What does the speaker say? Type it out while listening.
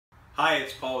Hi,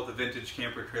 it's Paul with the Vintage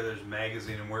Camper Trailers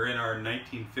magazine, and we're in our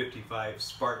 1955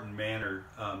 Spartan Manor.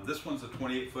 This one's a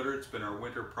 28-footer. It's been our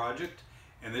winter project,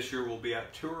 and this year we'll be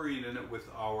out touring in it with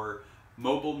our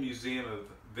mobile museum of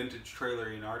vintage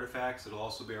trailering artifacts. It'll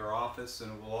also be our office,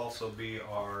 and it will also be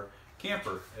our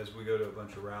camper as we go to a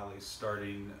bunch of rallies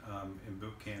starting in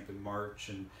boot camp in March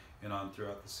and on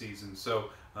throughout the season. So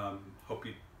hope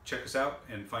you check us out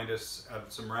and find us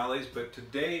at some rallies. But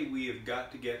today we have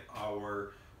got to get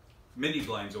our mini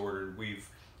blinds ordered. We've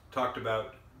talked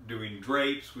about doing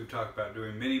drapes, we've talked about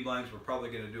doing mini blinds. We're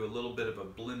probably going to do a little bit of a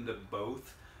blend of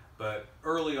both. But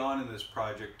early on in this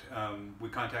project, we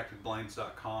contacted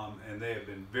blinds.com, and they have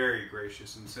been very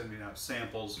gracious in sending out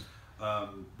samples,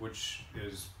 which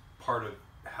is part of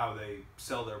how they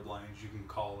sell their blinds. You can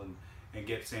call and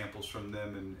get samples from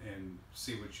them and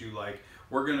see what you like.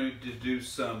 We're going to do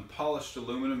some polished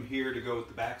aluminum here to go with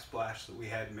the backsplash that we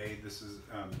had made. This is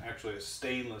actually a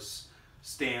stainless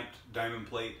stamped diamond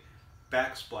plate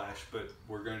backsplash, but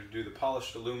we're going to do the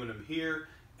polished aluminum here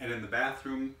and in the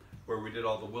bathroom where we did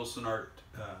all the Wilson Art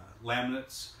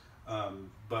laminates.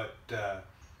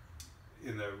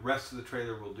 In the rest of the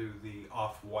trailer we'll do the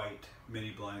off-white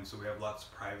mini blinds, so we have lots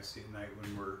of privacy at night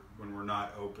when we're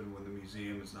not open, when the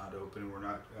museum is not open, and we're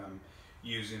not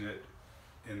using it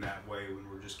in that way when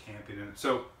we're just camping in it.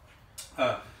 So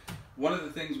one of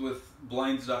the things with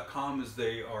blinds.com is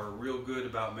they are real good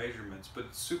about measurements, but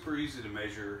it's super easy to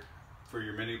measure for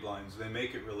your mini blinds. They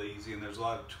make it really easy, and there's a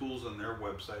lot of tools on their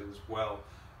website as well.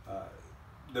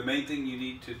 The main thing you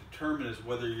need to determine is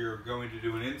whether you're going to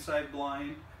do an inside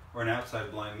blind or an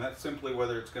outside blind. And that's simply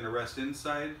whether it's going to rest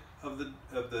inside of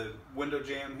the window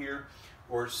jamb here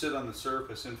or sit on the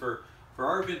surface. And for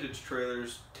our vintage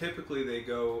trailers, typically they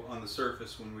go on the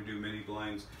surface when we do mini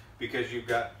blinds because you've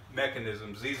got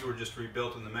mechanisms. These were just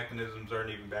rebuilt and the mechanisms aren't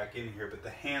even back in here, but the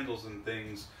handles and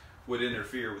things would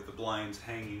interfere with the blinds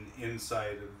hanging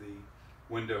inside of the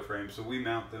window frame. So we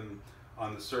mount them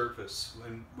on the surface.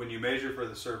 When you measure for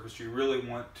the surface, you really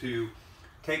want to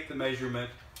take the measurement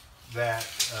that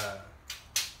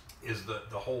is the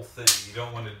whole thing. You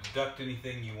don't want to deduct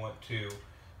anything. You want to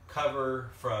cover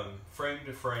from frame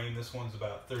to frame. This one's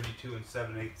about 32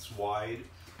 7/8 wide.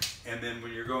 And then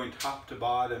when you're going top to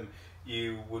bottom,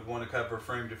 you would want to cover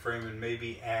frame to frame and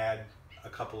maybe add a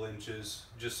couple inches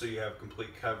just so you have complete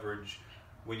coverage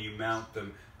when you mount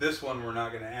them. This one we're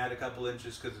not going to add a couple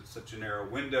inches because it's such a narrow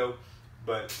window,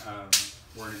 but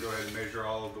we're going to go ahead and measure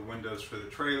all of the windows for the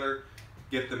trailer,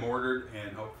 get them ordered,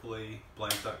 and hopefully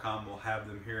blinds.com will have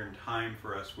them here in time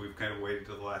for us. We've kind of waited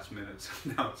till the last minute, so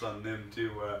now it's on them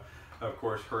to, of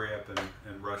course, hurry up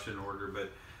and rush an order.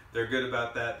 But they're good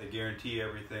about that. They guarantee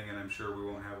everything, and I'm sure we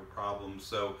won't have a problem.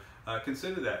 So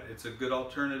consider that. It's a good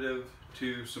alternative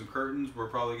to some curtains. We're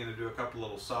probably going to do a couple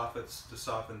little soffits to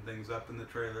soften things up in the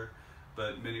trailer,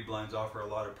 but mini blinds offer a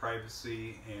lot of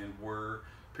privacy, and we're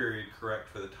period correct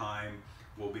for the time.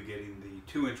 We'll be getting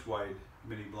the 2-inch wide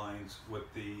mini blinds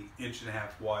with the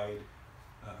 1.5-inch wide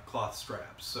cloth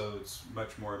straps, so it's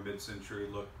much more a mid-century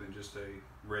look than just a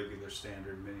regular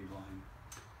standard mini blind.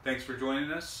 Thanks for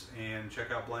joining us, and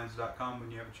check out blinds.com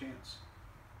when you have a chance.